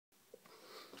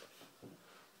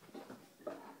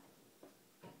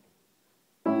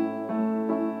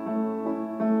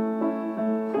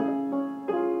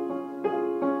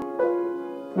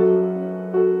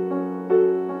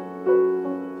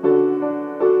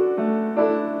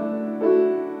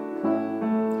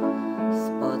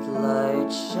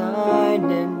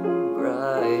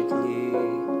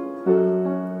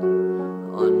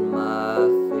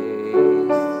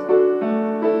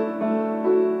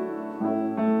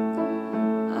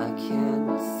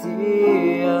can't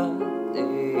see a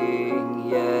thing,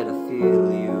 yet I feel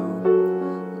you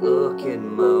looking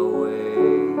my way.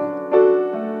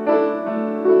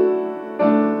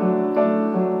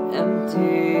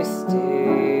 Empty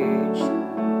stage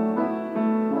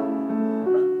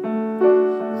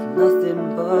with nothing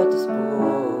but this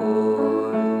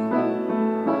boy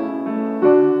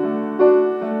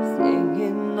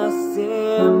singing a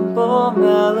simple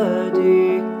melody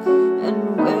and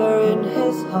wearing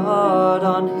his heart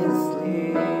on his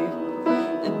sleeve.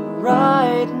 And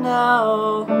right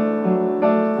now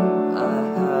I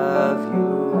have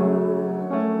you.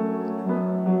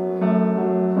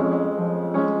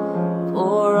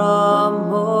 For a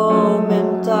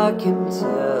moment I can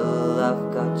tell I've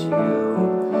got you,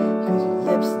 'cause your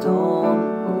lips don't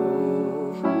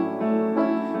move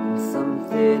and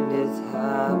something is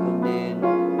happening,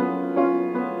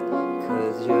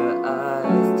 'cause your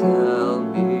eyes tell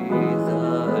me the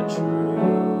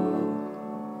truth.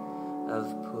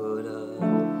 I've put a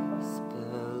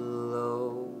spell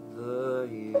over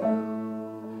you.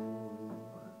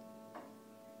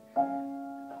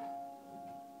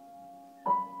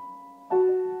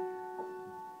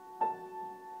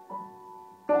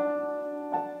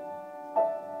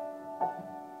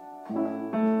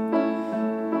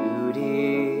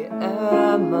 Beauty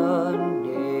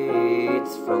emanates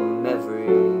from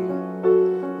every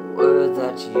word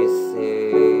that you say.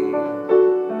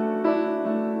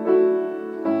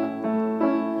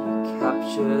 You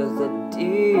capture the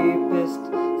deepest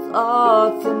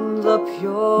thoughts in the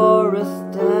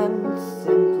purest and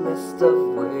simplest of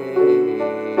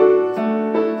ways.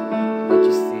 But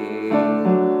you see,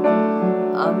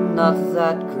 I'm not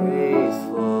that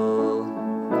graceful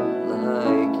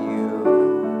like you,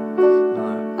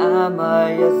 nor am I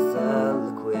as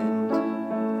eloquent,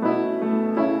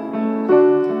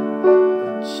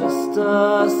 but just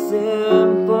a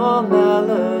simple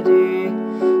melody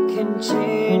can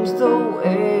change the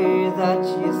way that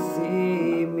you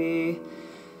see me.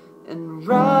 And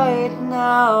right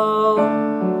now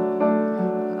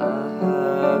I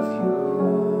have you.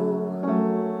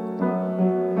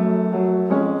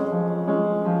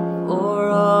 For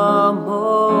a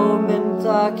moment I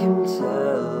can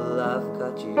tell I've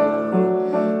got you,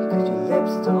 'cause your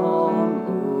lips don't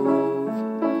move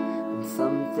and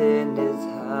something is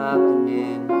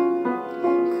happening,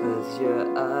 'cause your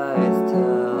eyes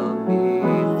tell me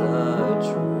the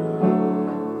truth.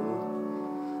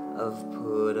 I've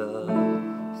put a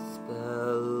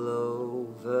spell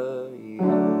over you.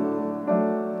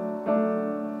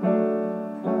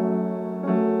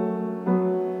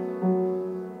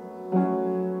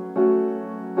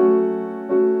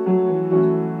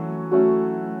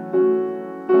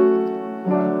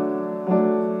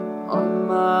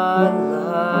 My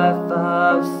life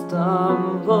I've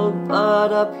stumbled, but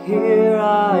up here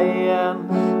I am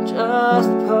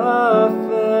just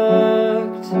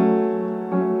perfect.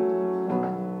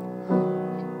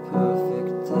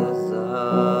 Perfect as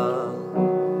I'll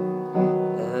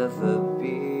ever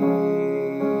be.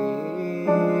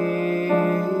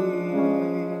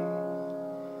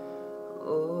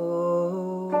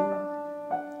 Oh,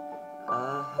 I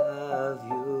have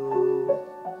you.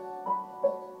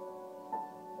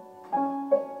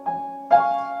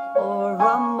 For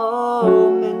a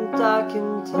moment I can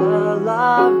tell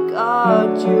I've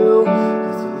got you,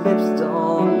 'cause your lips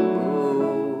don't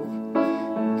move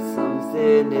and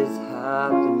something is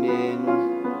happening,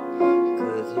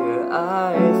 'cause your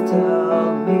eyes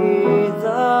tell me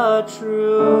the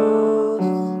truth.